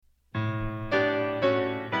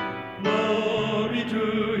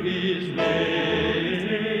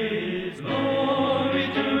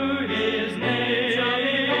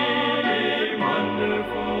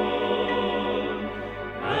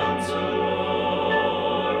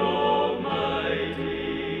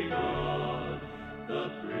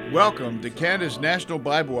Welcome to Canada's National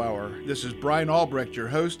Bible Hour. This is Brian Albrecht, your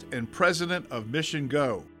host and president of Mission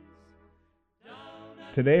Go.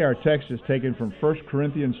 Today our text is taken from 1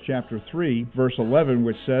 Corinthians chapter 3, verse 11,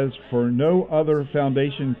 which says, "For no other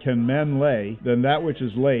foundation can men lay than that which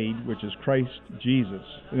is laid, which is Christ Jesus."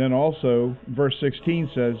 And then also, verse 16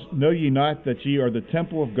 says, "Know ye not that ye are the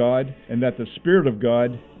temple of God, and that the Spirit of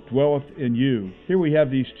God dwelleth in you." Here we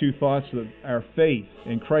have these two thoughts that our faith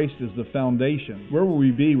in Christ is the foundation. Where would we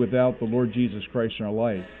be without the Lord Jesus Christ in our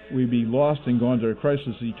life? We'd be lost and gone to a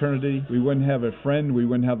Christless eternity. We wouldn't have a friend. We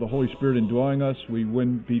wouldn't have the Holy Spirit indwelling us. We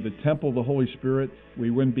wouldn't be the temple of the Holy Spirit. We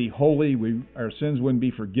wouldn't be holy. Our sins wouldn't be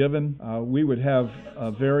forgiven. We would have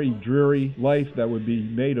a very dreary life that would be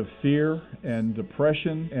made of fear and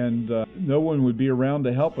depression, and no one would be around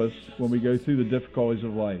to help us when we go through the difficulties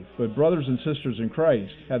of life. But brothers and sisters in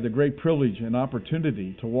Christ have the great privilege and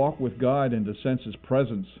opportunity to walk with God and to sense His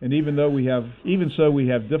presence. And even so, we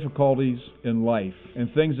have difficulties in life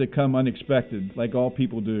and things that come unexpected, like all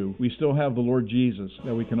people do. We still have the Lord Jesus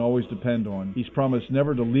that we can always depend on. He's promised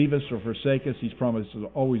never to leave us or forsake us. He's promised to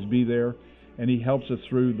always be there, and He helps us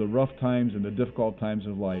through the rough times and the difficult times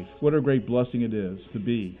of life. What a great blessing it is to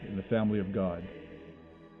be in the family of God.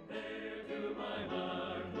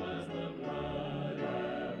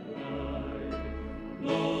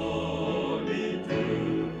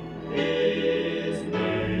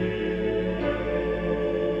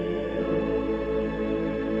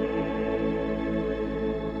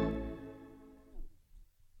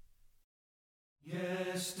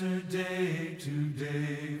 Yesterday,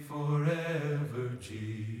 today, forever,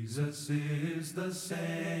 Jesus is the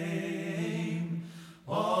same.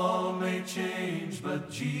 All may change, but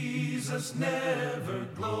Jesus never.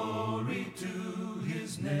 Glory to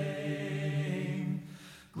His name.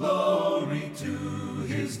 Glory to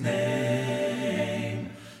His name.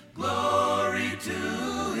 Glory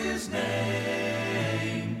to His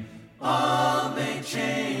name. All may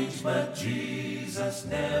change, but Jesus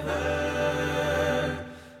never.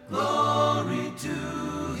 Glory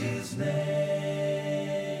to His name.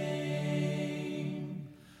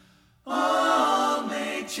 All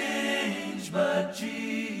may change, but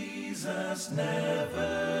Jesus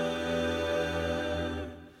never.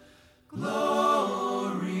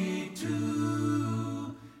 Glory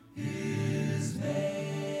to His name.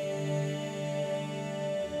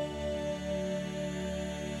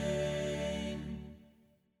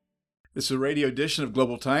 This is a radio edition of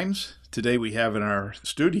Global Times. Today we have in our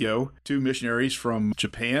studio two missionaries from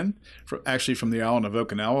Japan, actually from the island of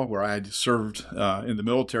Okinawa, where I had served in the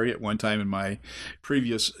military at one time in my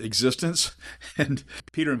previous existence. And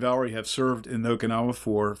Peter and Valerie have served in Okinawa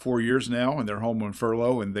for 4 years now, and they're home on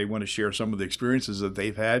furlough, and they want to share some of the experiences that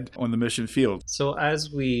they've had on the mission field. So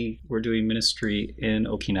as we were doing ministry in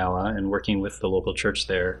Okinawa and working with the local church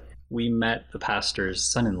there, we met the pastor's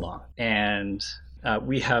son-in-law, and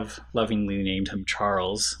we have lovingly named him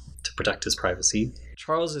Charles to protect his privacy.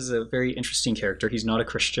 Charles is a very interesting character. He's not a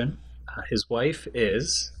Christian. His wife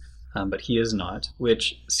is, but he is not,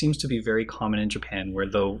 which seems to be very common in Japan, where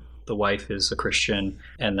the wife is a Christian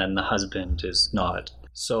and then the husband is not.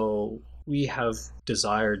 So we have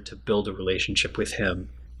desired to build a relationship with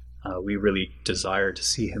him. We really desire to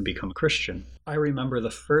see him become a Christian. I remember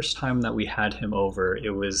the first time that we had him over,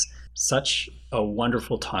 it was such a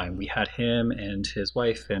wonderful time. We had him and his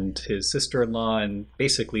wife and his sister-in-law and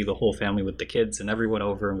basically the whole family with the kids and everyone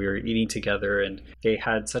over, and we were eating together, and they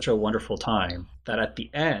had such a wonderful time that at the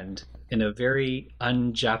end, in a very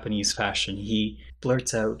un-Japanese fashion, he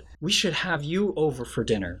blurts out, "We should have you over for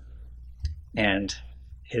dinner." And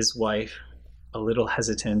his wife, a little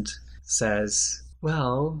hesitant, says,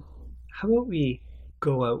 "Well, how about we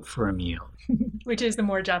go out for a meal?" Which is the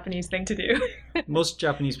more Japanese thing to do. Most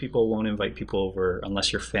Japanese people won't invite people over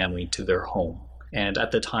unless you're family to their home. And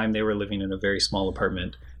at the time, they were living in a very small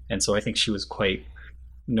apartment. And so I think she was quite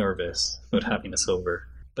nervous about having us over.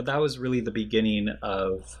 But that was really the beginning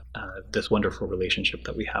of this wonderful relationship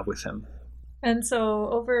that we have with him. And so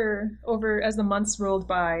over as the months rolled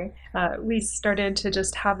by, we started to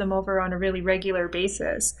just have them over on a really regular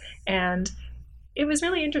basis. And it was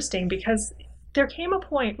really interesting because there came a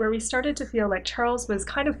point where we started to feel like Charles was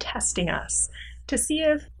kind of testing us to see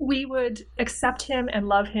if we would accept him and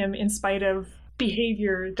love him in spite of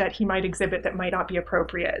behavior that he might exhibit that might not be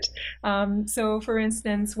appropriate. So for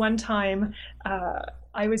instance, one time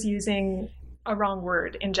I was using a wrong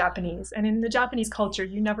word in Japanese. And in the Japanese culture,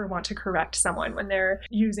 you never want to correct someone when they're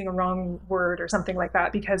using a wrong word or something like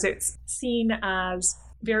that, because it's seen as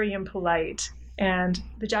very impolite And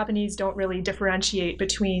the Japanese don't really differentiate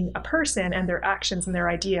between a person and their actions and their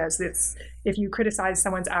ideas. It's if you criticize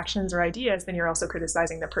someone's actions or ideas, then you're also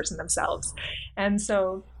criticizing the person themselves. And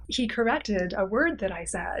so he corrected a word that I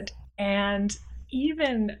said, and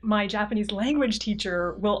even my Japanese language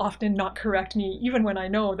teacher will often not correct me, even when I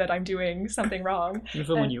know that I'm doing something wrong.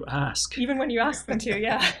 Even when you ask. Even when you ask them to,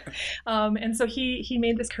 yeah. And so he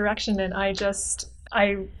made this correction, and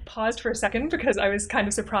I paused for a second because I was kind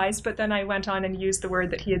of surprised, but then I went on and used the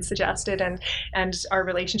word that he had suggested, and our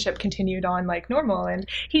relationship continued on like normal. And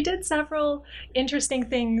he did several interesting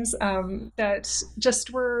things that just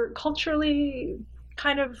were culturally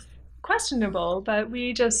kind of questionable, but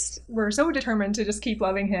we just were so determined to just keep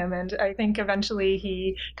loving him. And I think eventually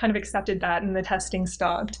he kind of accepted that and the testing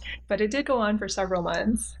stopped. But it did go on for several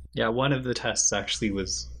months. Yeah, one of the tests actually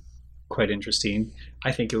was quite interesting.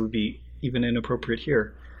 I think it would be even inappropriate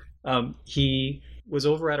here. He was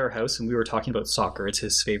over at our house and we were talking about soccer. It's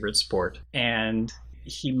his favorite sport. And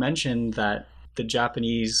he mentioned that the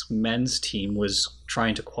Japanese men's team was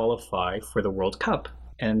trying to qualify for the World Cup.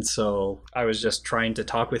 And so I was just trying to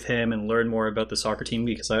talk with him and learn more about the soccer team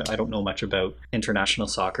because I don't know much about international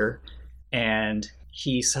soccer. And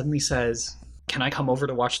he suddenly says, "Can I come over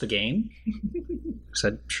to watch the game?" I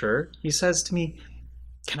said, "Sure." He says to me,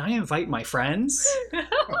 "Can I invite my friends?"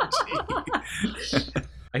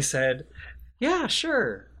 I said, "Yeah,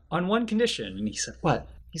 sure, on one condition." And he said, "What?"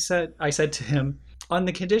 I said to him, "On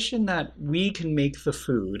the condition that we can make the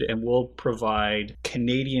food and we'll provide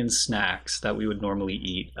Canadian snacks that we would normally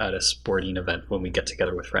eat at a sporting event when we get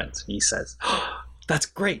together with friends." And he says, "Oh, that's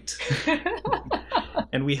great."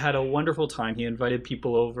 And we had a wonderful time. He invited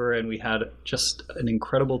people over and we had just an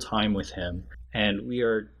incredible time with him. And we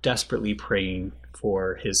are desperately praying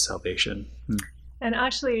for his salvation. And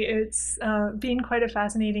actually, it's been quite a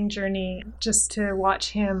fascinating journey just to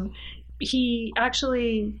watch him. He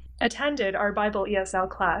actually attended our Bible ESL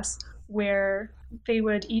class where they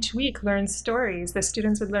would each week learn stories. The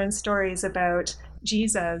students would learn stories about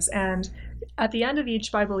Jesus. And at the end of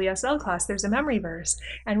each Bible ESL class, there's a memory verse.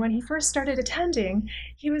 And when he first started attending,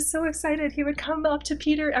 he was so excited. He would come up to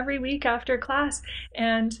Peter every week after class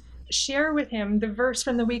and share with him the verse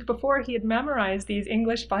from the week before. He had memorized these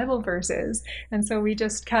English Bible verses. And so we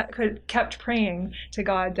just kept praying to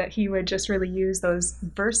God that he would just really use those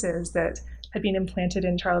verses that had been implanted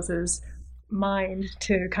in Charles's mind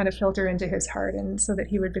to kind of filter into his heart, and so that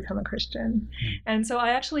he would become a Christian. And so I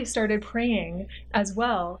actually started praying as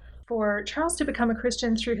well for Charles to become a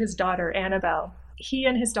Christian through his daughter, Annabelle. He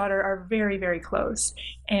and his daughter are very, very close.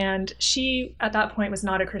 And she, at that point, was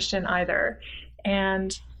not a Christian either.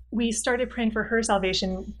 And we started praying for her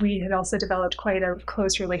salvation. We had also developed quite a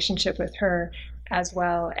close relationship with her as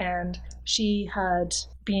well. And she had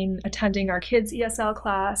been attending our kids' ESL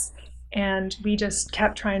class, and we just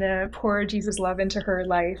kept trying to pour Jesus' love into her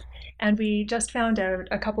life. And we just found out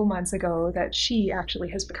a couple months ago that she actually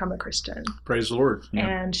has become a Christian. Praise the Lord. Yeah.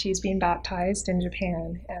 And she's being baptized in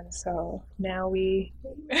Japan. And so now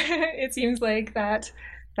it seems like that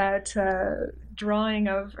drawing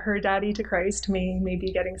of her daddy to Christ may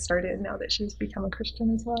be getting started now that she's become a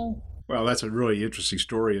Christian as well. Well, that's a really interesting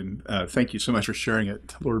story, and thank you so much for sharing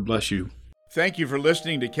it. Lord bless you. Thank you for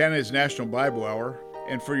listening to Canada's National Bible Hour,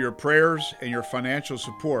 and for your prayers and your financial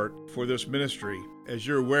support for this ministry. As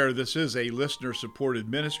you're aware, this is a listener-supported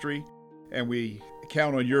ministry, and we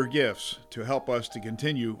count on your gifts to help us to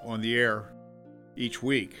continue on the air each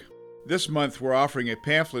week. This month, we're offering a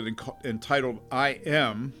pamphlet entitled I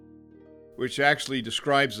Am, which actually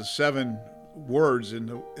describes the 7 words in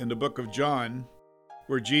the book of John,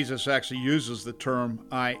 where Jesus actually uses the term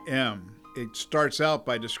I am. It starts out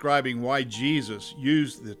by describing why Jesus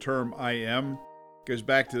used the term I am. Goes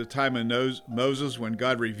back to the time of Moses when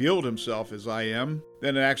God revealed himself as I am.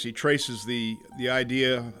 Then it actually traces the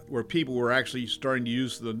idea where people were actually starting to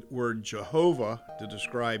use the word Jehovah to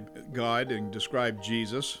describe God and describe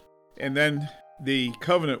Jesus. And then the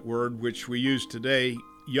covenant word, which we use today,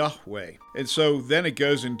 Yahweh. And so then it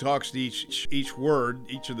goes and talks to each word,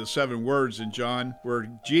 each of the 7 words in John, where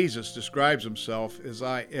Jesus describes himself as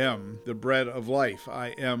I am the bread of life.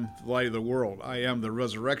 I am the light of the world. I am the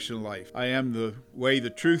resurrection life. I am the way, the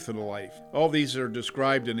truth, and the life. All these are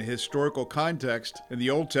described in a historical context in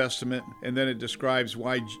the Old Testament, and then it describes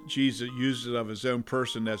why Jesus used it of his own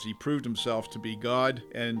person as he proved himself to be God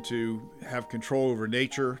and to have control over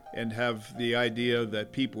nature and have the idea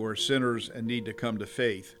that people are sinners and need to come to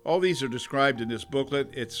faith. faith. All these are described in this booklet.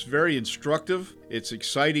 It's very instructive, it's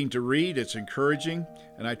exciting to read, it's encouraging,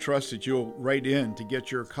 and I trust that you'll write in to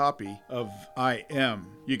get your copy of I Am.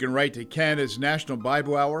 You can write to Canada's National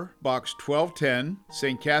Bible Hour, Box 1210,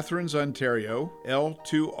 St. Catharines, Ontario,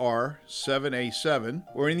 L2R 7A7,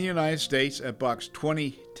 or in the United States at Box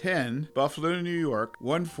 2010, Buffalo, New York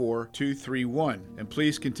 14231. And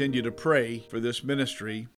please continue to pray for this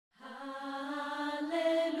ministry.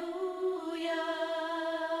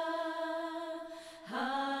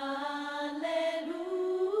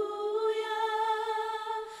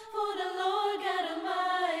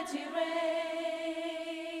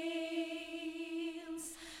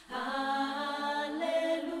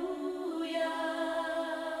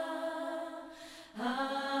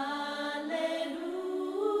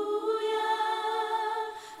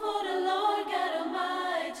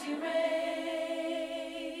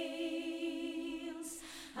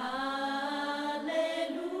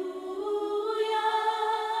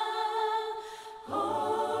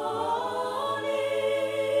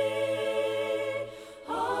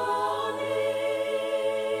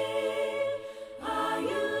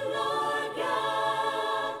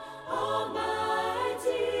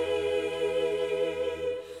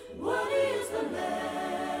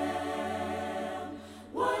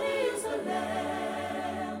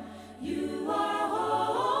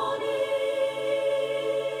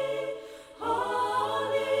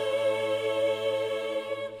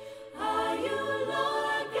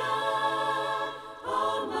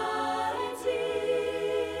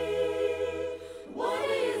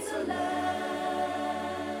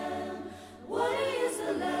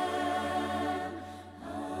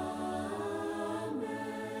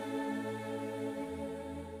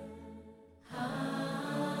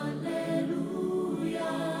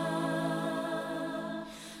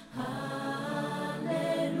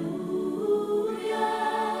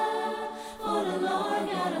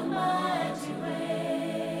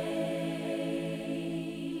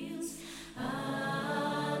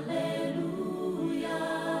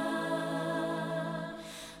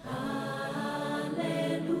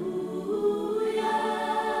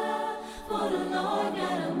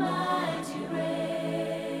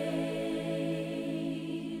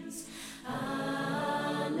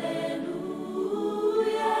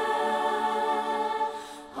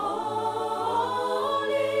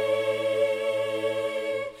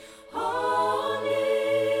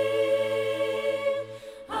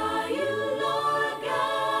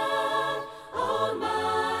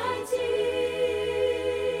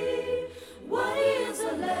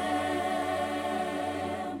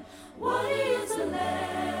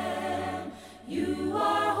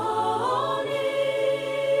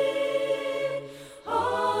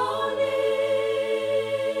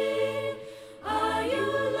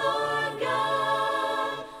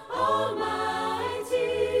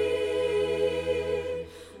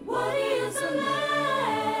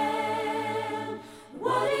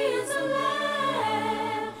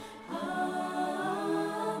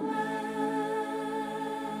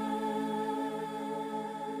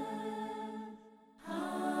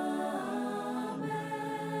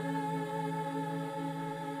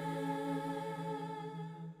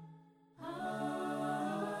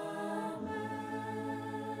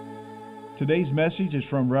 Today's message is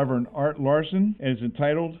from Reverend Art Larson and is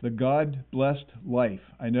entitled The God-Blessed Life.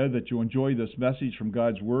 I know that you'll enjoy this message from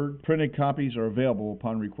God's Word. Printed copies are available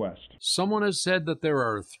upon request. Someone has said that there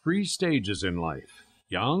are 3 stages in life: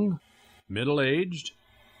 young, middle-aged,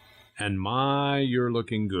 and you're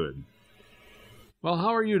looking good. Well,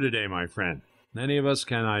 how are you today, my friend? Many of us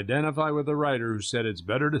can identify with the writer who said it's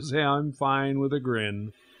better to say I'm fine with a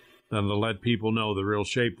grin than to let people know the real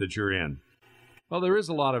shape that you're in. Well, there is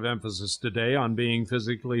a lot of emphasis today on being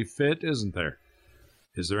physically fit, isn't there?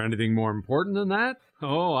 Is there anything more important than that?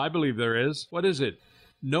 Oh, I believe there is. What is it?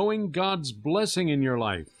 Knowing God's blessing in your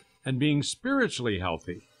life and being spiritually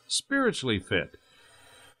healthy, spiritually fit.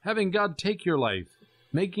 Having God take your life,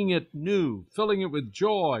 making it new, filling it with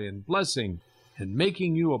joy and blessing, and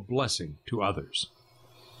making you a blessing to others.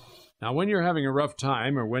 Now, when you're having a rough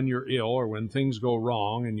time, or when you're ill, or when things go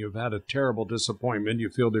wrong and you've had a terrible disappointment, you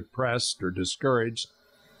feel depressed or discouraged,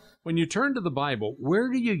 when you turn to the Bible,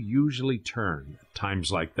 where do you usually turn at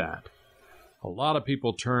times like that? A lot of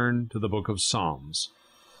people turn to the book of Psalms.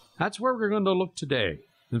 That's where we're going to look today.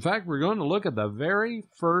 In fact, we're going to look at the very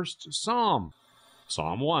first Psalm,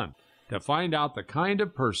 Psalm 1, to find out the kind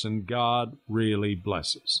of person God really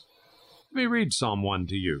blesses. Let me read Psalm 1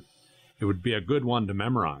 to you. It would be a good one to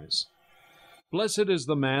memorize. Blessed is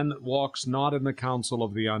the man that walks not in the counsel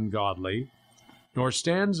of the ungodly, nor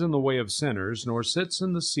stands in the way of sinners, nor sits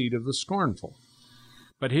in the seat of the scornful.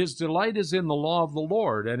 But his delight is in the law of the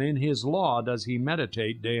Lord, and in his law does he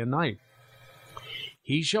meditate day and night.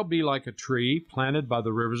 He shall be like a tree planted by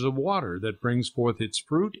the rivers of water, that brings forth its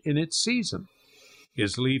fruit in its season.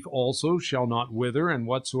 His leaf also shall not wither, and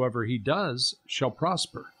whatsoever he does shall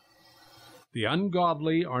prosper. The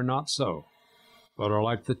ungodly are not so, but are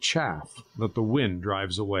like the chaff that the wind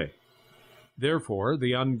drives away. Therefore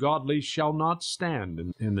the ungodly shall not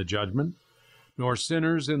stand in the judgment, nor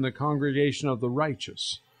sinners in the congregation of the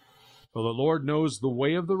righteous. For the Lord knows the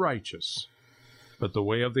way of the righteous, but the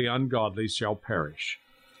way of the ungodly shall perish.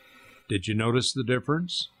 Did you notice the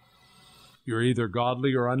difference? You're either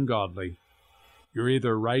godly or ungodly. You're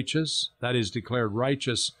either righteous, that is, declared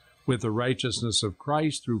righteous with the righteousness of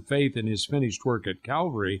Christ through faith in his finished work at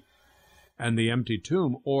Calvary and the empty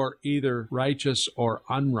tomb, or either righteous or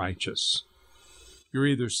unrighteous. You're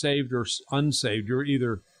either saved or unsaved. You're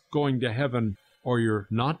either going to heaven or you're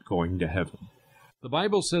not going to heaven. The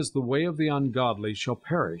Bible says the way of the ungodly shall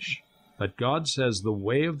perish, but God says the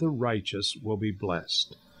way of the righteous will be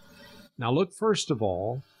blessed. Now look first of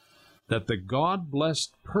all that the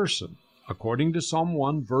God-blessed person, according to Psalm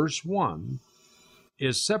 1, verse 1,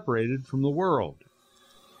 is separated from the world.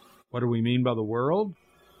 What do we mean by the world?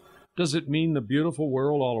 Does it mean the beautiful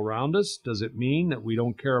world all around us? Does it mean that we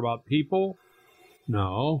don't care about people?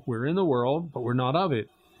 No, we're in the world, but we're not of it.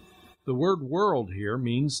 The word world here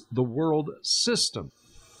means the world system.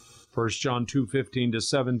 1 John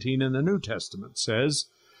 2:15-17 in the New Testament says,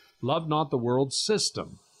 "Love not the world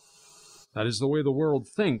system." That is the way the world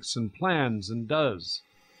thinks and plans and does,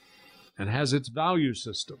 and has its value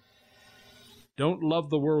system. Don't love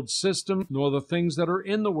the world system, nor the things that are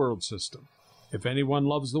in the world system. If anyone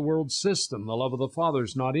loves the world system, the love of the Father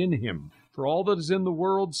is not in him. For all that is in the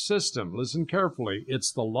world system, listen carefully,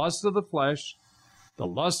 it's the lust of the flesh, the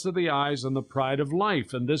lust of the eyes, and the pride of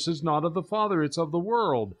life. And this is not of the Father, it's of the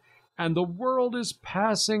world. And the world is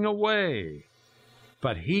passing away,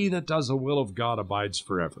 but he that does the will of God abides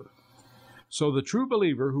forever. So the true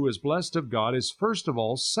believer who is blessed of God is first of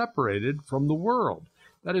all separated from the world.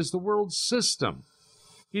 That is the world system.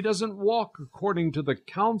 He doesn't walk according to the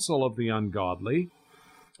counsel of the ungodly.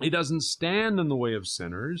 He doesn't stand in the way of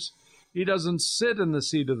sinners. He doesn't sit in the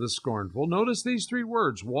seat of the scornful. Notice these three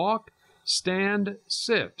words: walk, stand,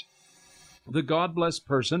 sit. The God-blessed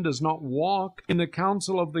person does not walk in the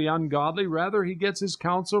counsel of the ungodly. Rather, he gets his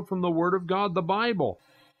counsel from the Word of God, the Bible,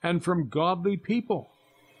 and from godly people.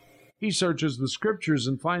 He searches the Scriptures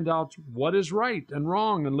and finds out what is right and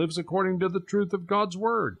wrong and lives according to the truth of God's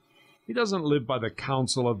Word. He doesn't live by the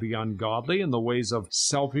counsel of the ungodly and the ways of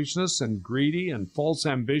selfishness and greedy and false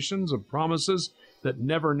ambitions of promises that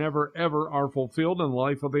never, never, ever are fulfilled in the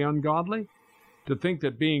life of the ungodly. To think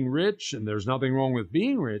that being rich, and there's nothing wrong with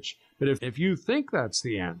being rich, but if you think that's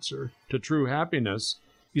the answer to true happiness,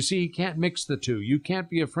 you see, you can't mix the two. You can't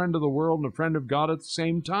be a friend of the world and a friend of God at the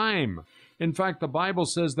same time. In fact, the Bible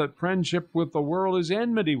says that friendship with the world is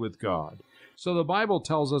enmity with God. So the Bible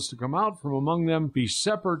tells us to come out from among them, be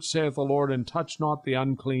separate, saith the Lord, and touch not the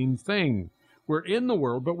unclean thing. We're in the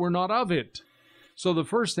world, but we're not of it. So the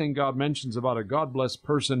first thing God mentions about a God-blessed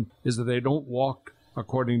person is that they don't walk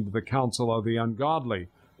according to the counsel of the ungodly,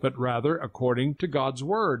 but rather according to God's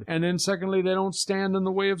Word. And then secondly, they don't stand in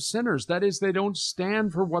the way of sinners. That is, they don't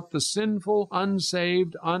stand for what the sinful,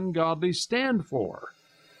 unsaved, ungodly stand for.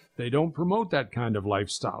 They don't promote that kind of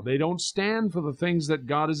lifestyle. They don't stand for the things that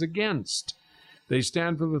God is against. They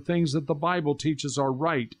stand for the things that the Bible teaches are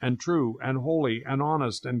right and true and holy and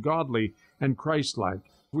honest and godly and Christ-like.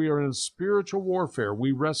 We are in a spiritual warfare.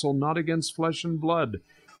 We wrestle not against flesh and blood.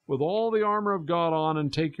 With all the armor of God on,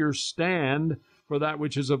 and take your stand for that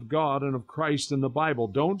which is of God and of Christ in the Bible.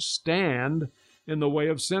 Don't stand in the way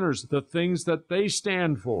of sinners, the things that they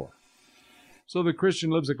stand for. So the Christian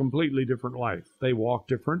lives a completely different life. They walk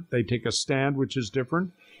different. They take a stand which is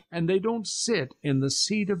different. And they don't sit in the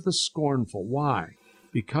seat of the scornful. Why?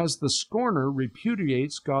 Because the scorner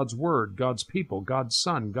repudiates God's Word, God's people, God's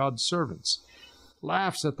Son, God's servants.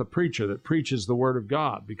 Laughs at the preacher that preaches the Word of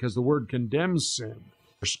God, because the Word condemns sin.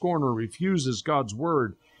 The scorner refuses God's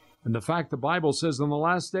Word. And the fact the Bible says in the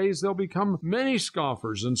last days there'll become many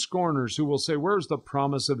scoffers and scorners who will say, where's the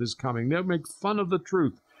promise of His coming? They'll make fun of the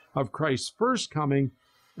truth of Christ's first coming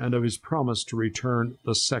and of His promise to return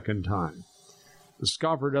the second time. The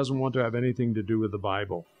scoffer doesn't want to have anything to do with the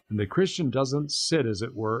Bible. And the Christian doesn't sit, as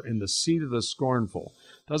it were, in the seat of the scornful,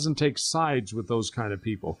 doesn't take sides with those kind of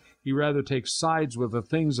people. He rather takes sides with the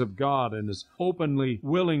things of God and is openly,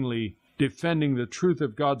 willingly defending the truth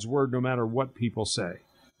of God's Word no matter what people say.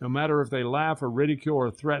 No matter if they laugh or ridicule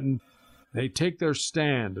or threaten, they take their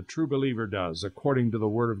stand, a true believer does, according to the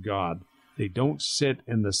Word of God. They don't sit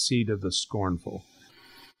in the seat of the scornful.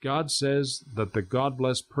 God says that the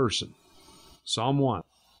God-blessed person, Psalm 1,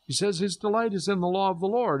 he says his delight is in the law of the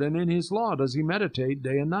Lord, and in his law does he meditate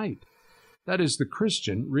day and night. That is, the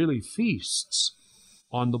Christian really feasts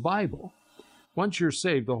on the Bible. Once you're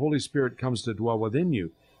saved, the Holy Spirit comes to dwell within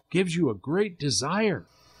you, gives you a great desire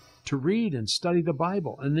to read and study the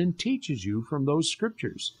Bible, and then teaches you from those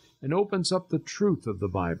scriptures and opens up the truth of the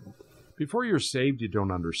Bible. Before you're saved, you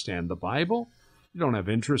don't understand the Bible. You don't have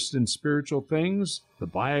interest in spiritual things, the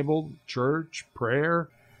Bible, church, prayer.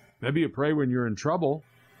 Maybe you pray when you're in trouble,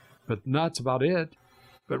 but that's about it.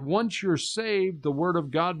 But once you're saved, the Word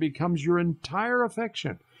of God becomes your entire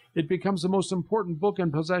affection. It becomes the most important book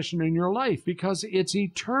and possession in your life because it's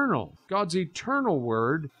eternal, God's eternal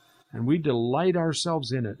Word, and we delight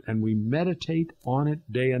ourselves in it, and we meditate on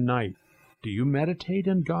it day and night. Do you meditate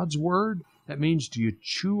in God's Word? That means, do you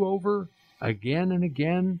chew over again and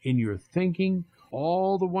again in your thinking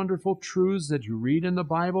all the wonderful truths that you read in the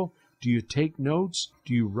Bible? Do you take notes?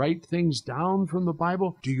 Do you write things down from the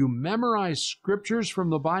Bible? Do you memorize scriptures from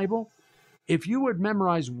the Bible? If you would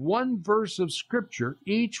memorize one verse of Scripture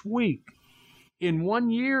each week, in 1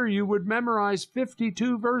 year you would memorize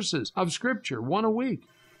 52 verses of Scripture, one a week.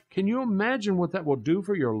 Can you imagine what that will do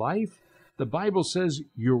for your life? The Bible says,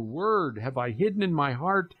 your word have I hidden in my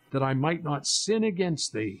heart that I might not sin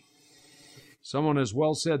against thee. Someone has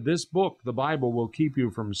well said, this book, the Bible, will keep you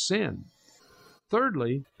from sin.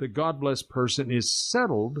 Thirdly, the God-blessed person is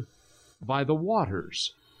settled by the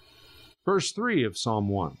waters. Verse 3 of Psalm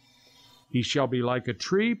 1. He shall be like a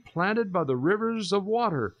tree planted by the rivers of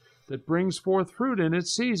water that brings forth fruit in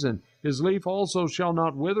its season. His leaf also shall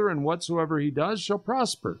not wither, and whatsoever he does shall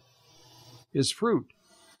prosper. His fruit,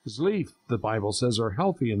 his leaf, the Bible says, are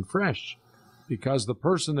healthy and fresh, because the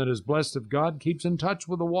person that is blessed of God keeps in touch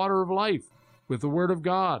with the water of life, with the Word of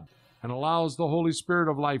God, and allows the Holy Spirit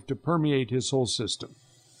of life to permeate his whole system.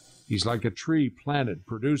 He's like a tree planted,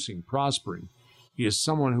 producing, prospering. He is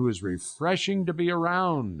someone who is refreshing to be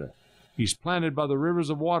around. He's planted by the rivers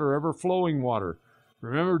of water, ever-flowing water.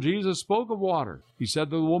 Remember, Jesus spoke of water. He said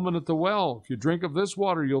to the woman at the well, if you drink of this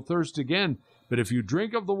water, you'll thirst again. But if you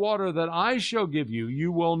drink of the water that I shall give you,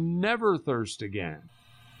 you will never thirst again.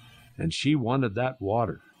 And she wanted that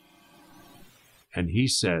water. And he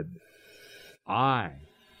said, I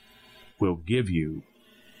will give you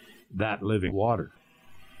that living water.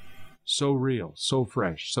 So real, so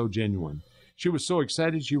fresh, so genuine. She was so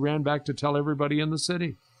excited she ran back to tell everybody in the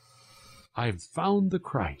city, I've found the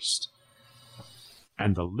Christ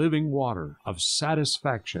and the living water of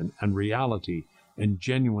satisfaction and reality and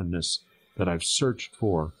genuineness that I've searched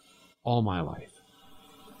for all my life.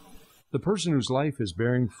 The person whose life is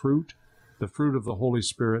bearing fruit, the fruit of the Holy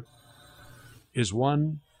Spirit, is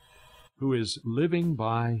one who is living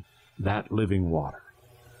by that living water.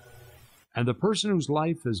 And the person whose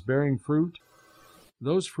life is bearing fruit,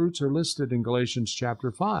 those fruits are listed in Galatians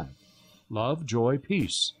chapter 5. Love, joy,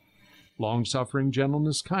 peace, long-suffering,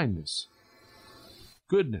 gentleness, kindness,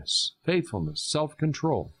 goodness, faithfulness,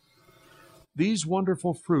 self-control. These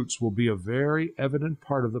wonderful fruits will be a very evident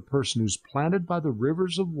part of the person who's planted by the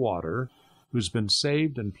rivers of water, who's been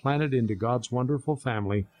saved and planted into God's wonderful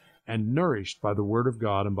family and nourished by the Word of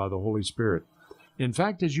God and by the Holy Spirit. In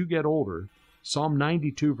fact, as you get older, Psalm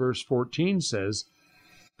 92 verse 14 says,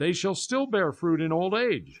 they shall still bear fruit in old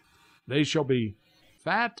age. They shall be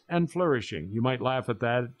fat and flourishing. You might laugh at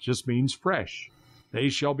that. It just means fresh. They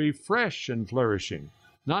shall be fresh and flourishing,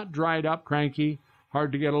 not dried up, cranky,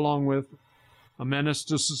 hard to get along with, a menace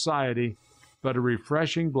to society, but a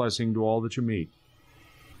refreshing blessing to all that you meet.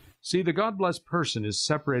 See, the God-blessed person is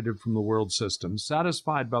separated from the world system,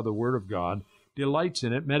 satisfied by the Word of God, delights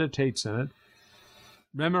in it, meditates in it,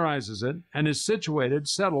 memorizes it, and is situated,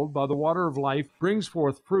 settled by the water of life, brings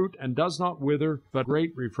forth fruit, and does not wither, but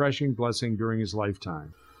great refreshing blessing during his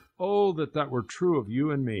lifetime. Oh, that that were true of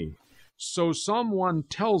you and me. So Psalm 1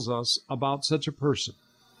 tells us about such a person.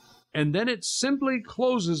 And then it simply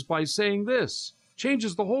closes by saying this,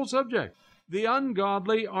 changes the whole subject. The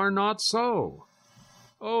ungodly are not so.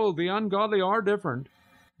 Oh, the ungodly are different.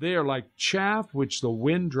 They are like chaff which the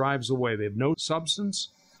wind drives away. They have no substance.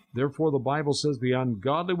 Therefore, the Bible says the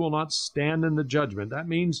ungodly will not stand in the judgment. That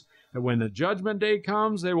means that when the judgment day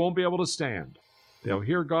comes, they won't be able to stand. They'll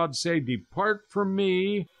hear God say, depart from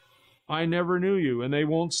me, I never knew you. And they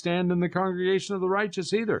won't stand in the congregation of the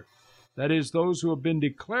righteous either. That is, those who have been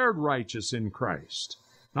declared righteous in Christ.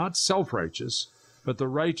 Not self-righteous, but the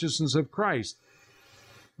righteousness of Christ.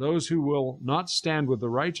 Those who will not stand with the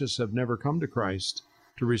righteous have never come to Christ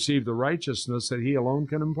to receive the righteousness that He alone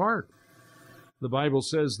can impart. The Bible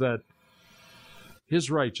says that His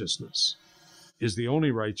righteousness is the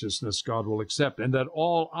only righteousness God will accept, and that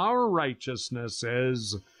all our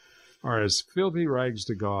righteousnesses are as filthy rags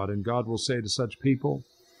to God, and God will say to such people,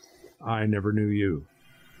 I never knew you.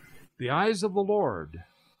 The eyes of the Lord,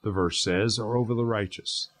 the verse says, are over the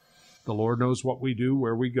righteous. The Lord knows what we do,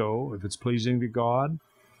 where we go, if it's pleasing to God.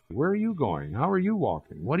 Where are you going? How are you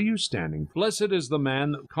walking? What are you standing? Blessed is the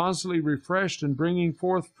man constantly refreshed and bringing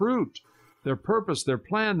forth fruit. Their purpose, their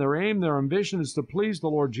plan, their aim, their ambition is to please the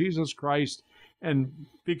Lord Jesus Christ and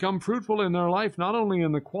become fruitful in their life, not only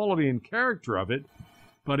in the quality and character of it,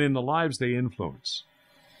 but in the lives they influence.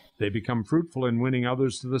 They become fruitful in winning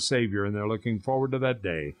others to the Savior, and they're looking forward to that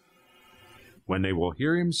day when they will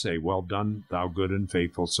hear him say, Well done, thou good and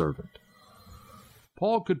faithful servant.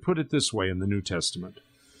 Paul could put it this way in the New Testament.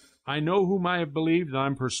 I know whom I have believed, and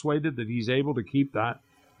I'm persuaded that he's able to keep that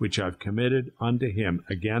which I've committed unto him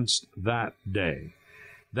against that day.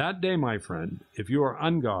 That day, my friend, if you are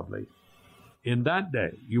ungodly, in that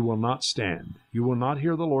day you will not stand. You will not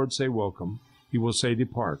hear the Lord say, Welcome. He will say,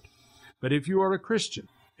 Depart. But if you are a Christian,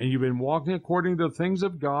 and you've been walking according to the things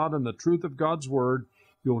of God and the truth of God's word,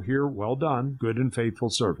 you'll hear, Well done, good and faithful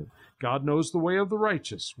servant. God knows the way of the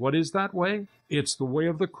righteous. What is that way? It's the way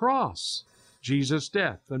of the cross. Jesus'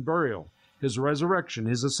 death and burial, his resurrection,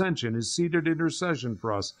 his ascension, his seated intercession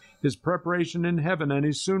for us, his preparation in heaven, and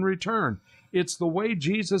his soon return. It's the way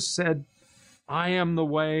Jesus said, I am the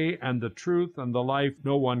way and the truth and the life.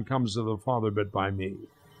 No one comes to the Father but by me.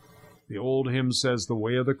 The old hymn says, The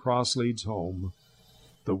way of the cross leads home.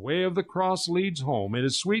 The way of the cross leads home. It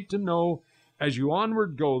is sweet to know as you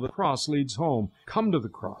onward go, the cross leads home. Come to the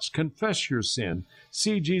cross. Confess your sin.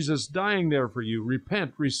 See Jesus dying there for you.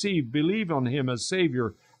 Repent, receive, believe on him as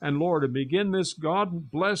Savior and Lord, and begin this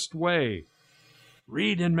God-blessed way.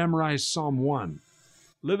 Read and memorize Psalm 1.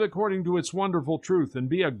 Live according to its wonderful truth, and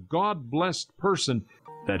be a God-blessed person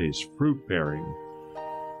that is fruit-bearing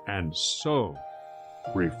and so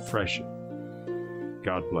refreshing.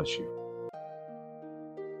 God bless you.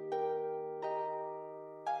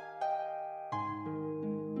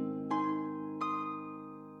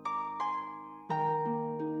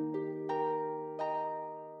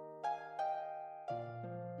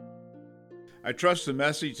 I trust the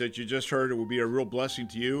message that you just heard will be a real blessing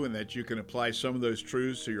to you and that you can apply some of those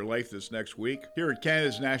truths to your life this next week. Here at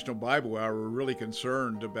Canada's National Bible Hour, we're really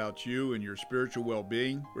concerned about you and your spiritual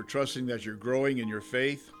well-being. We're trusting that you're growing in your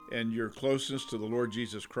faith and your closeness to the Lord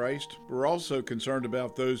Jesus Christ. We're also concerned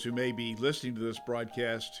about those who may be listening to this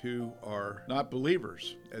broadcast who are not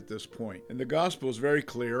believers at this point. And the gospel is very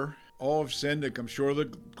clear. All have sinned and come short of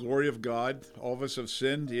the glory of God. All of us have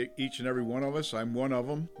sinned, each and every one of us. I'm one of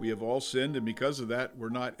them. We have all sinned, and because of that, we're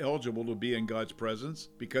not eligible to be in God's presence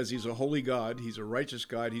because he's a holy God, he's a righteous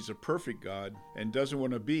God, he's a perfect God, and doesn't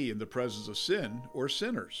want to be in the presence of sin or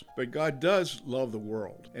sinners. But God does love the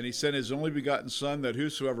world, and he sent his only begotten Son that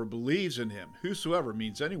whosoever believes in him, whosoever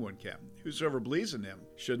means anyone can, whosoever believes in him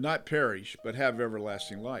should not perish but have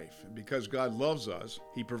everlasting life. And because God loves us,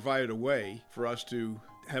 he provided a way for us to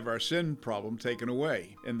have our sin problem taken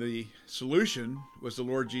away. And the solution was the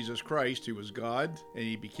Lord Jesus Christ, who was God, and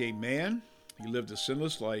he became man. He lived a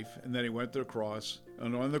sinless life, and then he went to the cross.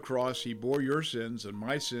 And on the cross, he bore your sins and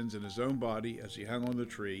my sins in his own body as he hung on the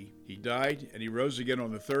tree. He died, and he rose again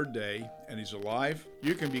on the third day, and he's alive.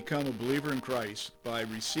 You can become a believer in Christ by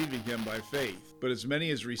receiving him by faith. But as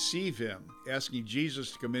many as receive him, asking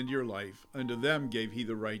Jesus to come into your life, unto them gave he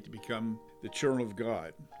the right to become the children of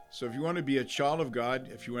God. So if you want to be a child of God,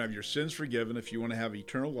 if you want to have your sins forgiven, if you want to have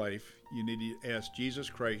eternal life, you need to ask Jesus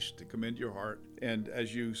Christ to come into your heart. And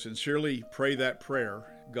as you sincerely pray that prayer,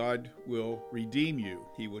 God will redeem you.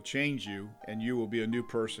 He will change you, and you will be a new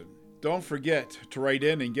person. Don't forget to write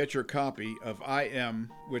in and get your copy of I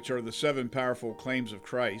Am, which are the 7 powerful claims of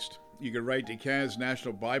Christ. You can write to Canada's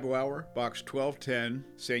National Bible Hour, Box 1210,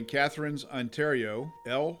 St. Catharines, Ontario,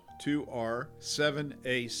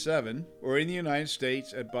 L2R7A7, or in the United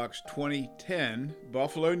States at Box 2010,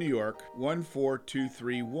 Buffalo, New York,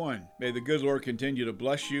 14231. May the good Lord continue to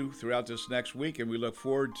bless you throughout this next week, and we look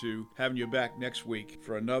forward to having you back next week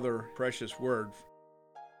for another precious word